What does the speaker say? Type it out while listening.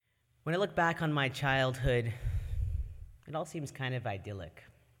When I look back on my childhood, it all seems kind of idyllic.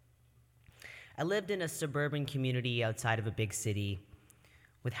 I lived in a suburban community outside of a big city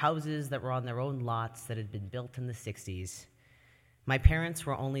with houses that were on their own lots that had been built in the 60s. My parents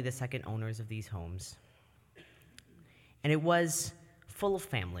were only the second owners of these homes. And it was full of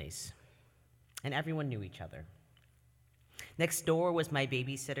families, and everyone knew each other. Next door was my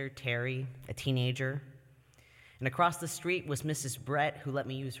babysitter, Terry, a teenager. And across the street was Mrs. Brett, who let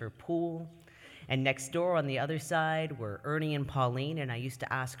me use her pool. And next door on the other side were Ernie and Pauline, and I used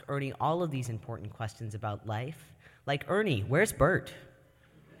to ask Ernie all of these important questions about life. Like, Ernie, where's Bert?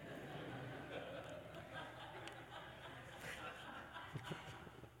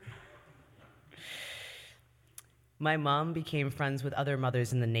 My mom became friends with other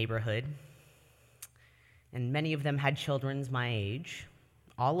mothers in the neighborhood, and many of them had children my age.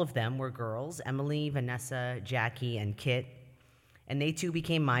 All of them were girls: Emily, Vanessa, Jackie, and Kit. And they too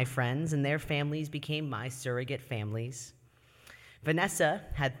became my friends, and their families became my surrogate families. Vanessa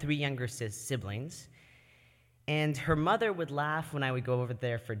had 3 younger siblings, and her mother would laugh when I would go over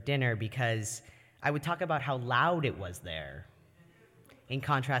there for dinner because I would talk about how loud it was there, in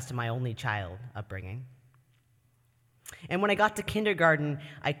contrast to my only child upbringing. And when I got to kindergarten,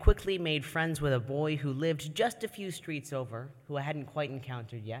 I quickly made friends with a boy who lived just a few streets over, who I hadn't quite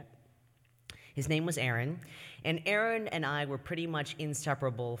encountered yet. His name was Aaron, and Aaron and I were pretty much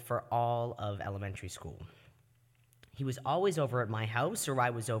inseparable for all of elementary school. He was always over at my house, or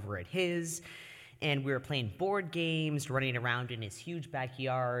I was over at his, and we were playing board games, running around in his huge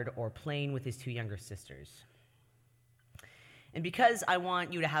backyard, or playing with his 2 younger sisters. And because I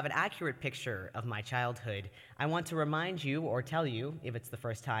want you to have an accurate picture of my childhood, I want to remind you, or tell you, if it's the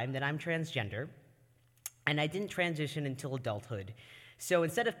first time, that I'm transgender, and I didn't transition until adulthood. So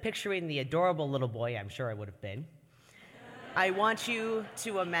instead of picturing the adorable little boy I'm sure I would have been, I want you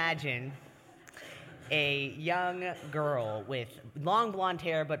to imagine a young girl with long blonde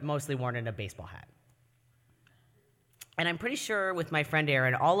hair, but mostly worn in a baseball hat. And I'm pretty sure with my friend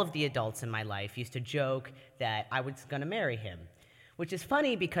Aaron, all of the adults in my life used to joke that I was going to marry him, which is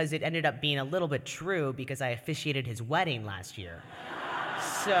funny because it ended up being a little bit true because I officiated his wedding last year.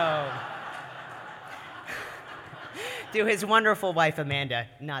 So, to his wonderful wife, Amanda,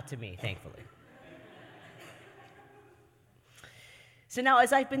 not to me, thankfully. So now,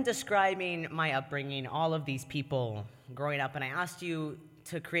 as I've been describing my upbringing, all of these people growing up, and I asked you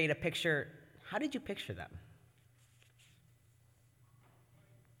to create a picture, how did you picture them?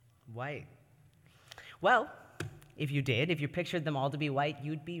 White. Well, if you pictured them all to be white,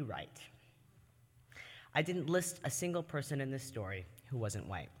 you'd be right. I didn't list a single person in this story who wasn't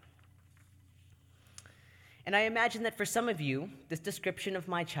white. And I imagine that for some of you, this description of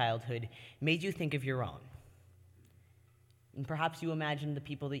my childhood made you think of your own. And perhaps you imagined the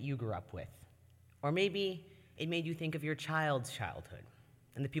people that you grew up with. Or maybe it made you think of your child's childhood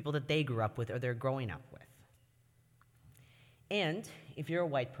and the people that they grew up with or they're growing up with. And if you're a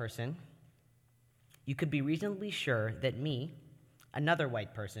white person, you could be reasonably sure that me, another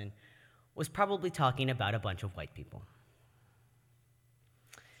white person, was probably talking about a bunch of white people.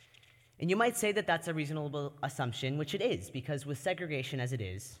 And you might say that that's a reasonable assumption, which it is, because with segregation as it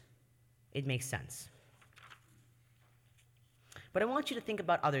is, it makes sense. But I want you to think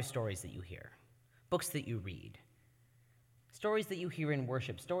about other stories that you hear, books that you read, stories that you hear in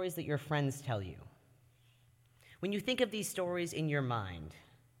worship, stories that your friends tell you. When you think of these stories in your mind,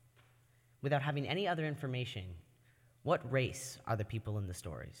 without having any other information, what race are the people in the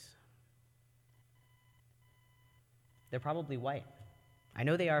stories? They're probably white. I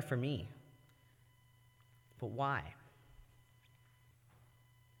know they are for me. But why?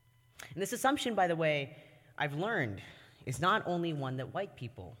 And this assumption, by the way, I've learned is not only one that white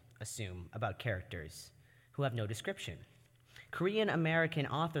people assume about characters who have no description. Korean-American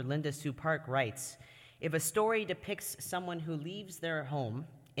author Linda Sue Park writes, "If a story depicts someone who leaves their home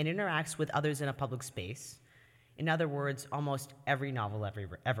and interacts with others in a public space, in other words, almost every novel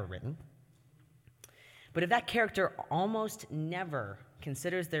ever written, but if that character almost never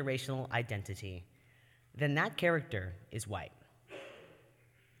considers their racial identity, then that character is white."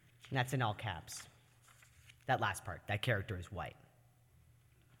 And that's in all caps. That last part, that character is white.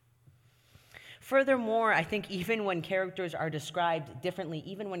 Furthermore, I think even when characters are described differently,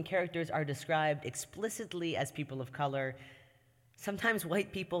 even when characters are described explicitly as people of color, sometimes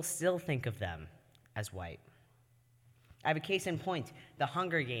white people still think of them as white. I have a case in point, the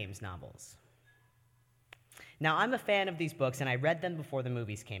Hunger Games novels. Now, I'm a fan of these books, and I read them before the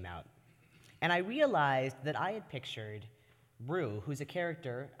movies came out. And I realized that I had pictured Rue, who's a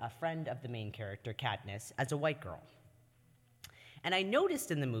character, a friend of the main character, Katniss, as a white girl. And I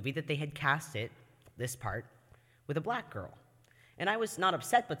noticed in the movie that they had cast this part, with a black girl. And I was not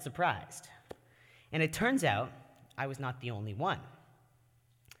upset, but surprised. And it turns out I was not the only one.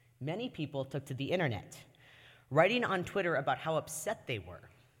 Many people took to the internet, writing on Twitter about how upset they were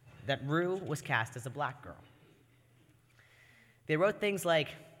that Rue was cast as a black girl. They wrote things like,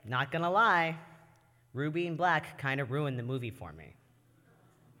 "Not gonna lie, Rue being black kind of ruined the movie for me."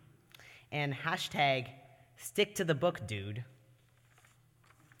 And hashtag, "Stick to the book, dude."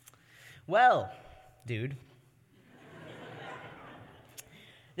 Well, dude.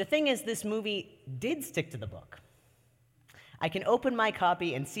 The thing is, this movie did stick to the book. I can open my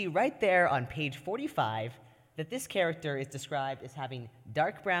copy and see right there on page 45 that this character is described as having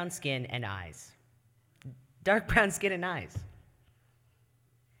dark brown skin and eyes. Dark brown skin and eyes.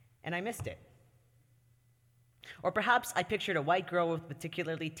 And I missed it. Or perhaps I pictured a white girl with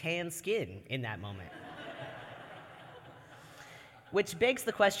particularly tan skin in that moment. Which begs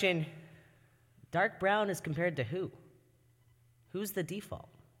the question, dark brown is compared to who? Who's the default?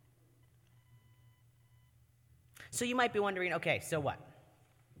 So you might be wondering, okay, so what?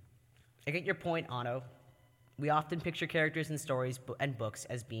 I get your point, Otto. We often picture characters in stories and books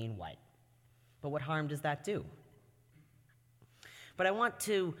as being white. But what harm does that do? But I want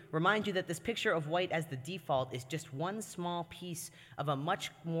to remind you that this picture of white as the default is just one small piece of a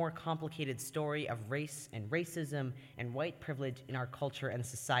much more complicated story of race and racism and white privilege in our culture and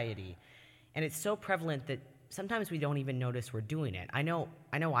society. And it's so prevalent that sometimes we don't even notice we're doing it. I know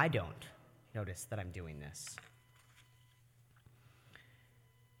I don't notice that I'm doing this.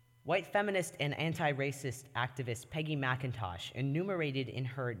 White feminist and anti-racist activist Peggy McIntosh enumerated in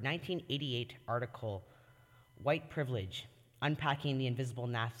her 1988 article, White Privilege, Unpacking the Invisible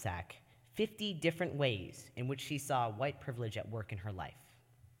Knapsack, 50 different ways in which she saw white privilege at work in her life.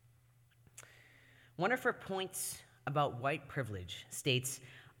 One of her points about white privilege states,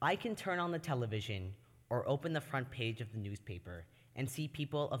 "I can turn on the television or open the front page of the newspaper and see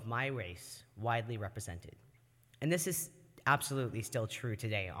people of my race widely represented." And this is absolutely still true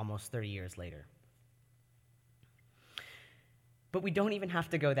today, almost 30 years later. But we don't even have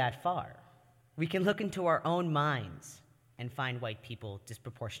to go that far. We can look into our own minds and find white people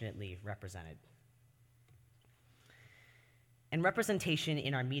disproportionately represented. And representation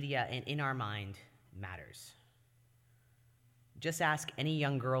in our media and in our mind matters. Just ask any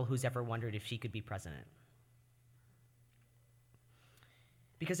young girl who's ever wondered if she could be president.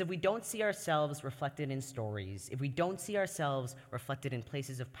 Because if we don't see ourselves reflected in stories, if we don't see ourselves reflected in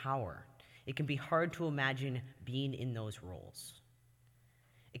places of power, it can be hard to imagine being in those roles.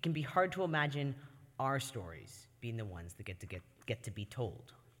 It can be hard to imagine our stories being the ones that get to be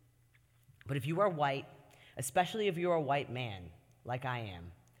told. But if you are white, especially if you're a white man, like I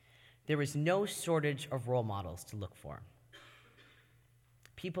am, there is no shortage of role models to look for.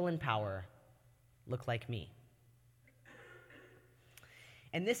 People in power look like me.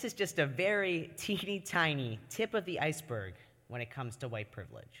 And this is just a very teeny tiny tip of the iceberg when it comes to white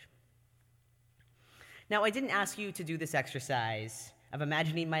privilege. Now, I didn't ask you to do this exercise of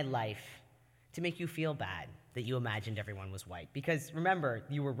imagining my life to make you feel bad that you imagined everyone was white, because remember,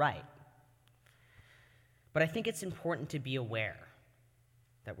 you were right. But I think it's important to be aware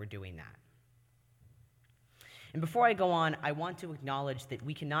that we're doing that. And before I go on, I want to acknowledge that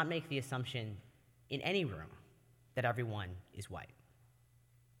we cannot make the assumption in any room that everyone is white.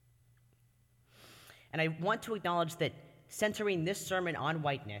 And I want to acknowledge that centering this sermon on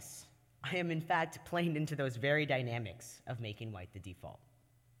whiteness, I am in fact playing into those very dynamics of making white the default.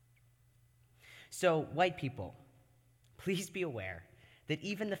 So, white people, please be aware that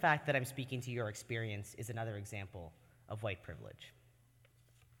even the fact that I'm speaking to your experience is another example of white privilege.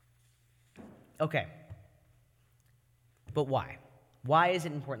 Okay, but why? Why is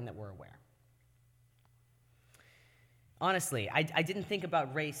it important that we're aware? Honestly, I didn't think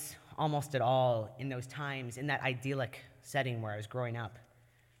about race almost at all in those times, in that idyllic setting where I was growing up.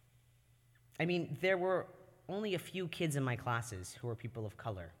 I mean, there were only a few kids in my classes who were people of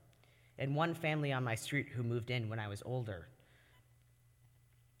color, and one family on my street who moved in when I was older.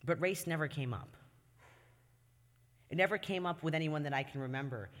 But race never came up. It never came up with anyone that I can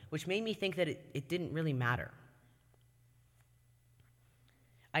remember, which made me think that it didn't really matter.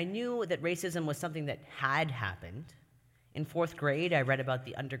 I knew that racism was something that had happened. In 4th grade, I read about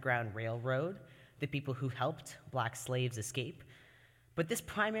the Underground Railroad, the people who helped black slaves escape. But this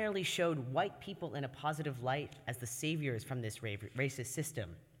primarily showed white people in a positive light as the saviors from this racist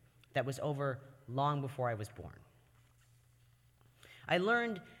system that was over long before I was born. I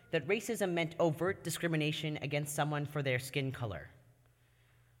learned that racism meant overt discrimination against someone for their skin color.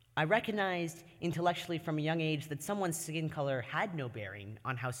 I recognized intellectually from a young age that someone's skin color had no bearing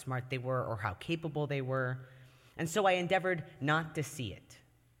on how smart they were or how capable they were, and so I endeavored not to see it.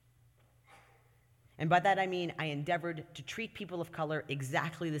 And by that I mean I endeavored to treat people of color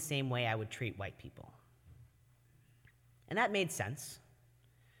exactly the same way I would treat white people. And that made sense.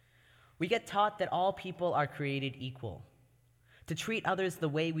 We get taught that all people are created equal, to treat others the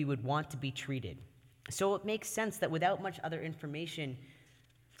way we would want to be treated. So it makes sense that without much other information,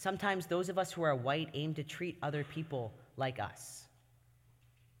 sometimes those of us who are white aim to treat other people like us,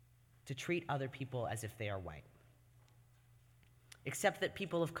 to treat other people as if they are white. Except that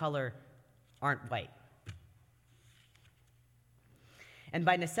people of color aren't white. And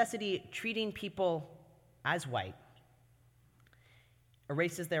by necessity, treating people as white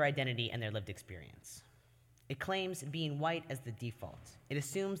erases their identity and their lived experience. It claims being white as the default. It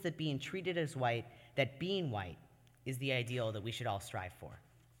assumes that being treated as white, that being white, is the ideal that we should all strive for.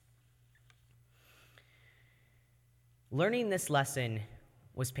 Learning this lesson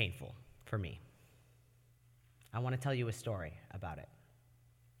was painful for me. I want to tell you a story about it.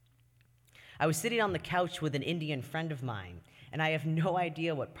 I was sitting on the couch with an Indian friend of mine, and I have no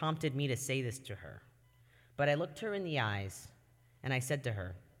idea what prompted me to say this to her. But I looked her in the eyes, and I said to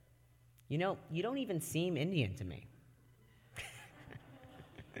her, "You know, you don't even seem Indian to me."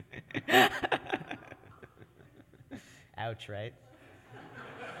 Ouch, right?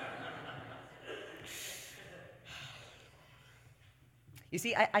 You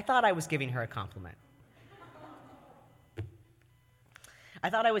see, I thought I was giving her a compliment. I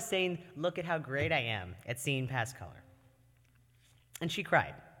thought I was saying, "Look at how great I am at seeing past color." And she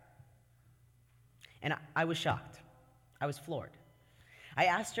cried. And I was shocked. I was floored. I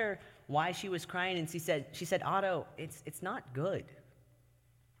asked her why she was crying, and she said, "Otto, it's not good.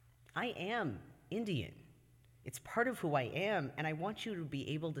 I am Indian. It's part of who I am, and I want you to be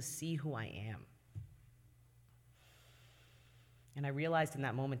able to see who I am." And I realized in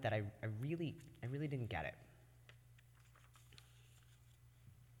that moment that I really didn't get it.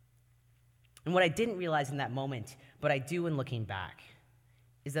 And what I didn't realize in that moment, but I do in looking back,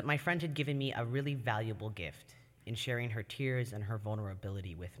 is that my friend had given me a really valuable gift in sharing her tears and her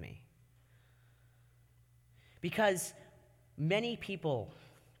vulnerability with me. Because many people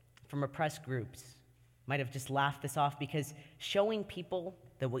from oppressed groups might have just laughed this off, because showing people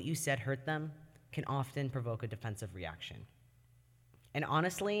that what you said hurt them can often provoke a defensive reaction. And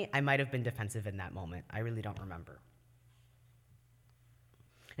honestly, I might have been defensive in that moment. I really don't remember.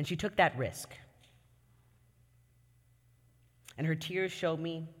 And she took that risk. And her tears showed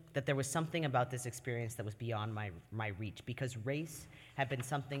me that there was something about this experience that was beyond my reach, because race had been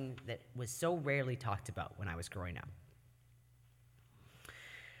something that was so rarely talked about when I was growing up.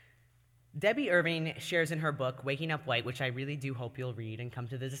 Debbie Irving shares in her book, Waking Up White, which I really do hope you'll read and come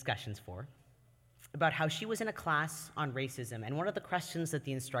to the discussions for, about how she was in a class on racism, and one of the questions that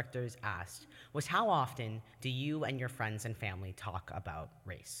the instructors asked was, "How often do you and your friends and family talk about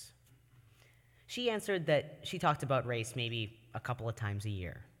race?" She answered that she talked about race maybe a couple of times a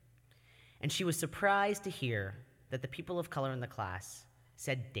year. And she was surprised to hear that the people of color in the class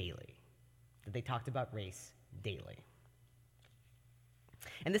said daily, that they talked about race daily.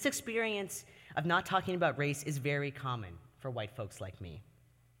 And this experience of not talking about race is very common for white folks like me.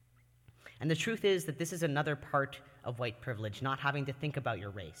 And the truth is that this is another part of white privilege, not having to think about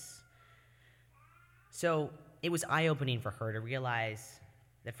your race. So it was eye-opening for her to realize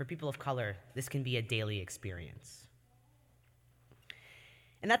that for people of color, this can be a daily experience.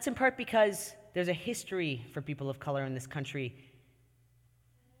 And that's in part because there's a history for people of color in this country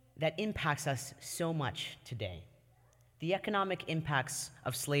that impacts us so much today. The economic impacts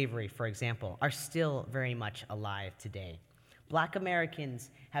of slavery, for example, are still very much alive today. Black Americans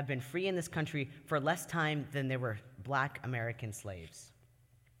have been free in this country for less time than there were Black American slaves.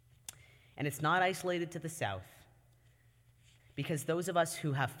 And it's not isolated to the South, because those of us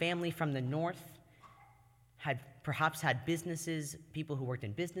who have family from the North perhaps had businesses, people who worked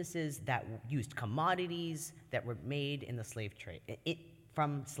in businesses that used commodities that were made in the slave trade,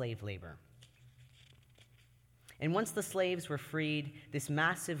 from slave labor. And once the slaves were freed, this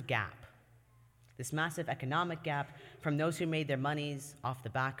massive economic gap from those who made their monies off the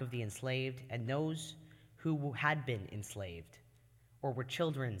back of the enslaved and those who had been enslaved or were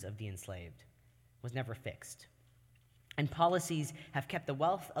children of the enslaved was never fixed. And policies have kept the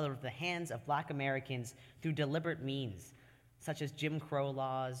wealth out of the hands of Black Americans through deliberate means, such as Jim Crow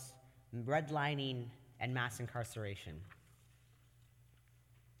laws, redlining, and mass incarceration.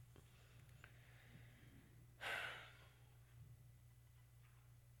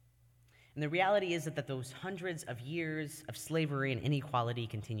 And And the reality is that those hundreds of years of slavery and inequality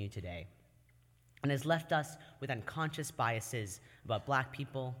continue today, and has left us with unconscious biases about black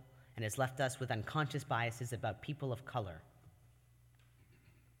people, and has left us with unconscious biases about people of color.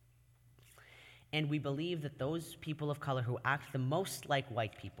 And we believe that those people of color who act the most like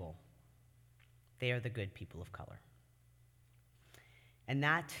white people, they are the good people of color. And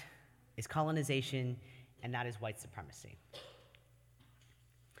that is colonization, and that is white supremacy.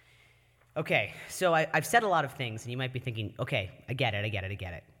 Okay, so I've said a lot of things, and you might be thinking, okay, I get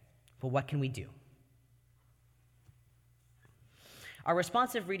it. But what can we do? Our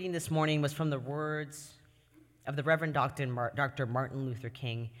responsive reading this morning was from the words of the Reverend Dr. Martin Luther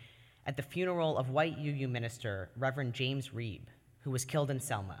King at the funeral of white UU minister, Reverend James Reeb, who was killed in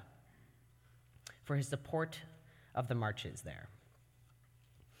Selma, for his support of the marches there.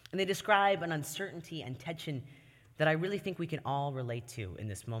 And they describe an uncertainty and tension that I really think we can all relate to in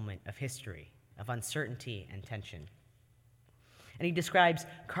this moment of history, of uncertainty and tension. And he describes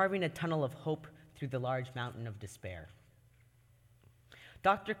carving a tunnel of hope through the large mountain of despair.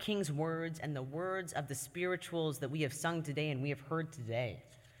 Dr. King's words and the words of the spirituals that we have sung today and we have heard today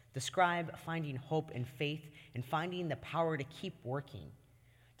describe finding hope and faith and finding the power to keep working,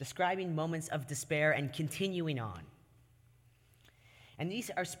 describing moments of despair and continuing on. And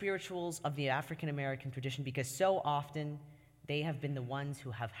these are spirituals of the African American tradition because so often they have been the ones who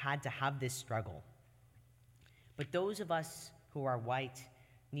have had to have this struggle. But those of us who are white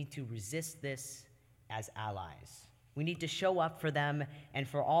need to resist this as allies. We need to show up for them and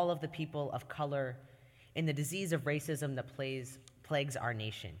for all of the people of color in the disease of racism that plagues our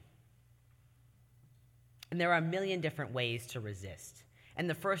nation. And there are a million different ways to resist. And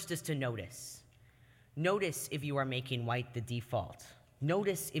the first is to notice. Notice if you are making white the default.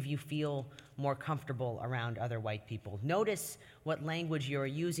 Notice if you feel more comfortable around other white people. Notice what language you are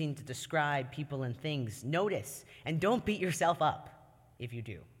using to describe people and things. Notice, and don't beat yourself up if you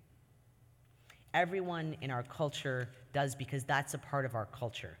do. Everyone in our culture does because that's a part of our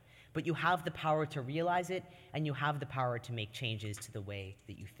culture. But you have the power to realize it, and you have the power to make changes to the way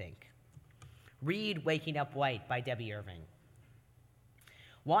that you think. Read Waking Up White by Debbie Irving.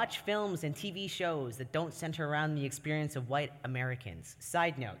 Watch films and TV shows that don't center around the experience of white Americans.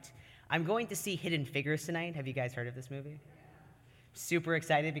 Side note, I'm going to see Hidden Figures tonight. Have you guys heard of this movie? Super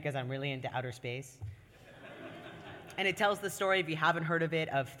excited because I'm really into outer space. And it tells the story, if you haven't heard of it,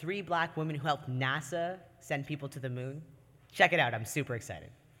 of 3 black women who helped NASA send people to the moon. Check it out, I'm super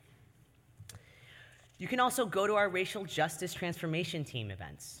excited. You can also go to our Racial Justice Transformation Team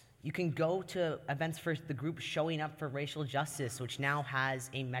events. You can go to events for the group Showing Up for Racial Justice, which now has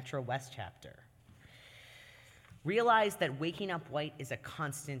a Metro West chapter. Realize that waking up white is a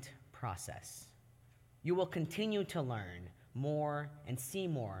constant process. You will continue to learn more and see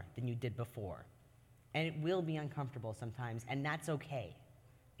more than you did before. And it will be uncomfortable sometimes, and that's okay.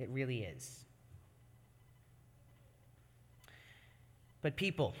 It really is. But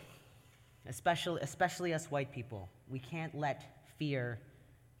people, especially us white people, we can't let fear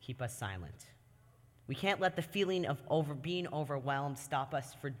keep us silent. We can't let the feeling of being overwhelmed stop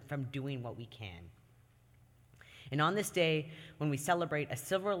us from doing what we can. And on this day, when we celebrate a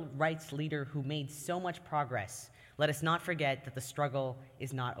civil rights leader who made so much progress, let us not forget that the struggle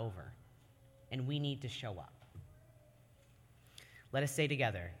is not over, and we need to show up. Let us say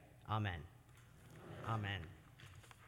together, Amen. Amen.